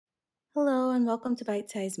Hello and welcome to Bite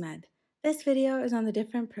Size Med. This video is on the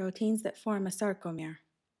different proteins that form a sarcomere.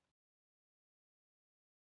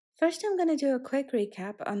 First, I'm going to do a quick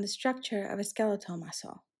recap on the structure of a skeletal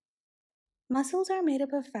muscle. Muscles are made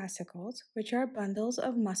up of fascicles, which are bundles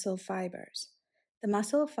of muscle fibers. The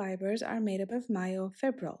muscle fibers are made up of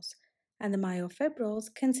myofibrils, and the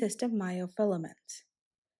myofibrils consist of myofilaments.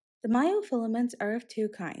 The myofilaments are of two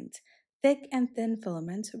kinds, thick and thin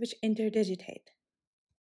filaments, which interdigitate.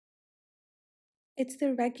 It's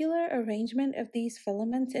the regular arrangement of these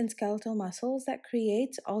filaments in skeletal muscles that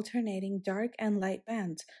creates alternating dark and light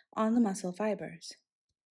bands on the muscle fibers.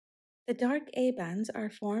 The dark A bands are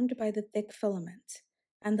formed by the thick filaments,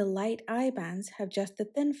 and the light I bands have just the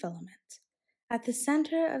thin filaments. At the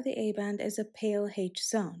center of the A band is a pale H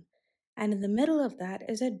zone, and in the middle of that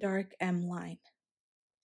is a dark M line.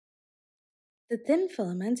 The thin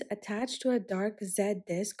filaments attach to a dark Z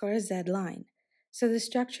disc or a Z line. So the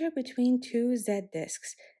structure between two Z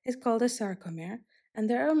discs is called a sarcomere, and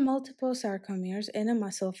there are multiple sarcomeres in a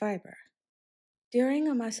muscle fiber. During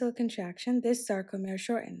a muscle contraction, this sarcomere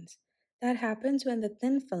shortens. That happens when the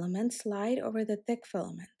thin filaments slide over the thick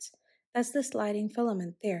filaments. That's the sliding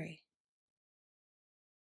filament theory.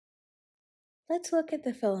 Let's look at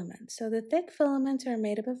the filaments. So the thick filaments are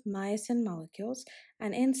made up of myosin molecules,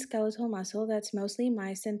 and in skeletal muscle, that's mostly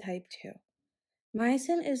myosin type 2.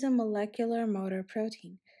 Myosin is a molecular motor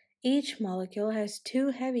protein. Each molecule has 2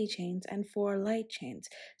 heavy chains and 4 light chains,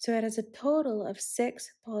 so it has a total of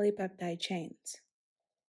 6 polypeptide chains.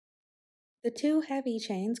 The 2 heavy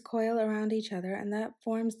chains coil around each other, and that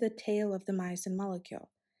forms the tail of the myosin molecule.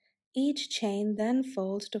 Each chain then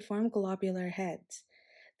folds to form globular heads.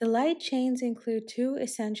 The light chains include 2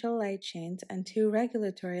 essential light chains and 2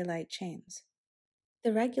 regulatory light chains.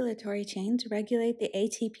 The regulatory chains regulate the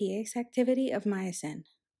ATPase activity of myosin.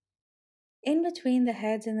 In between the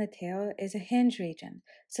heads and the tail is a hinge region,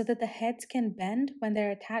 so that the heads can bend when they're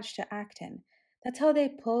attached to actin. That's how they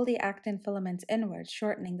pull the actin filaments inwards,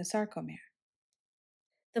 shortening the sarcomere.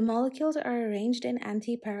 The molecules are arranged in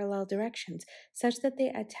anti-parallel directions, such that they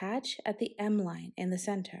attach at the M line in the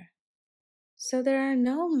center. So there are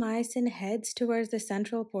no myosin heads towards the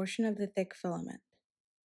central portion of the thick filament.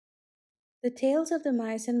 The tails of the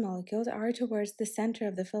myosin molecules are towards the center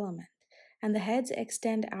of the filament, and the heads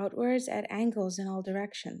extend outwards at angles in all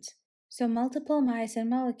directions. So multiple myosin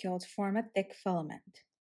molecules form a thick filament.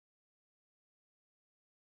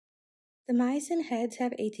 The myosin heads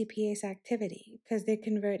have ATPase activity because they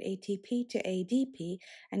convert ATP to ADP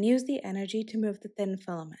and use the energy to move the thin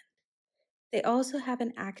filament. They also have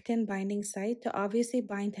an actin binding site to obviously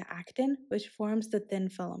bind to actin, which forms the thin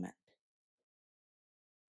filament.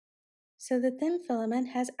 So the thin filament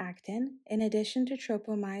has actin in addition to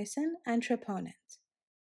tropomyosin and troponins.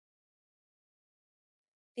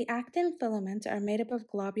 The actin filaments are made up of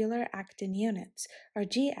globular actin units, or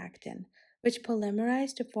G-actin, which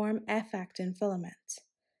polymerize to form F-actin filaments.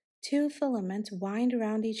 2 filaments wind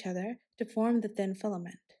around each other to form the thin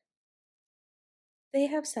filament. They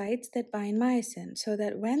have sites that bind myosin, so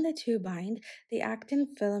that when the 2 bind, the actin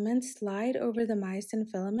filaments slide over the myosin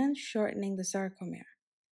filament, shortening the sarcomere.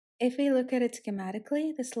 If we look at it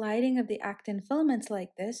schematically, the sliding of the actin filaments like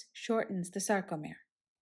this shortens the sarcomere.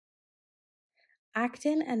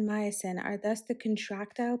 Actin and myosin are thus the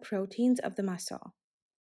contractile proteins of the muscle.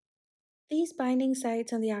 These binding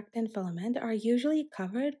sites on the actin filament are usually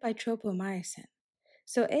covered by tropomyosin,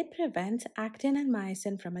 so it prevents actin and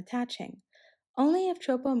myosin from attaching. Only if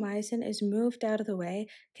tropomyosin is moved out of the way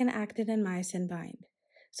can actin and myosin bind.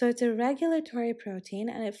 So it's a regulatory protein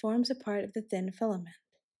and it forms a part of the thin filament.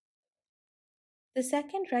 The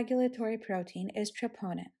second regulatory protein is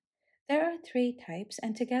troponin. There are 3 types,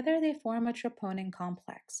 and together they form a troponin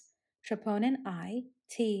complex: troponin I,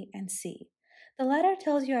 T, and C. The latter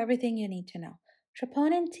tells you everything you need to know.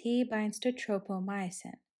 Troponin T binds to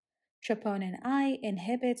tropomyosin. Troponin I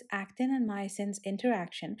inhibits actin and myosin's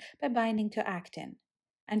interaction by binding to actin.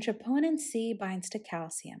 And troponin C binds to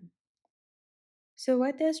calcium. So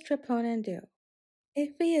what does troponin do? If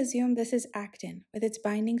we assume this is actin with its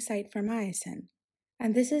binding site for myosin,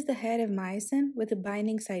 and this is the head of myosin with the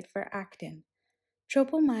binding site for actin,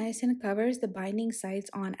 tropomyosin covers the binding sites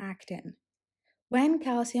on actin. When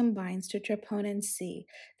calcium binds to troponin C,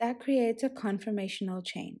 that creates a conformational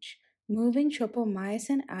change, moving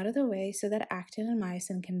tropomyosin out of the way so that actin and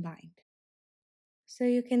myosin can bind. So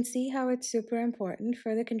you can see how it's super important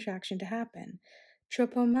for the contraction to happen.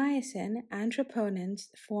 Tropomyosin and troponins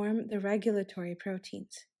form the regulatory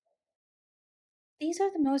proteins. These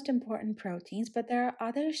are the most important proteins, but there are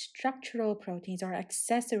other structural proteins or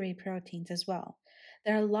accessory proteins as well.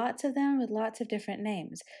 There are lots of them with lots of different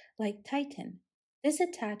names, like Titan. This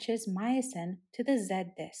attaches myosin to the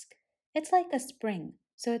Z disc. It's like a spring,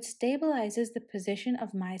 so it stabilizes the position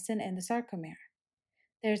of myosin in the sarcomere.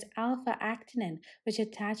 There's alpha actinin, which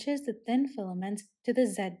attaches the thin filaments to the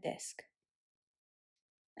Z disc.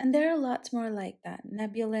 And there are lots more like that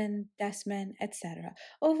nebulin, desmin, etc.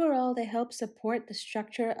 Overall, they help support the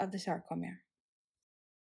structure of the sarcomere.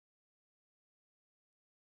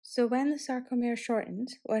 So, when the sarcomere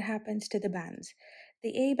shortens, what happens to the bands?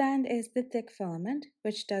 The A band is the thick filament,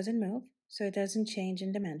 which doesn't move, so it doesn't change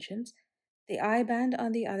in dimensions. The I band,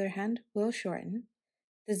 on the other hand, will shorten.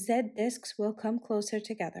 The Z discs will come closer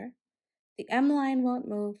together. The M line won't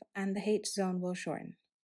move, and the H zone will shorten.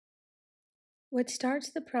 What starts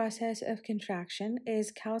the process of contraction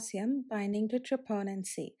is calcium binding to troponin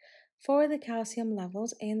C. For the calcium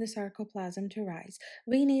levels in the sarcoplasm to rise,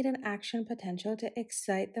 we need an action potential to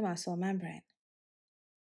excite the muscle membrane.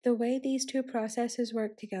 The way these two processes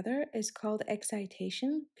work together is called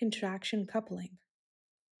excitation-contraction coupling.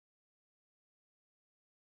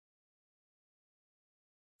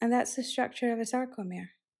 And that's the structure of a sarcomere.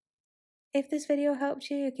 If this video helped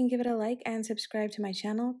you, you can give it a like and subscribe to my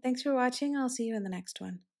channel. Thanks for watching. I'll see you in the next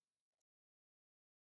one.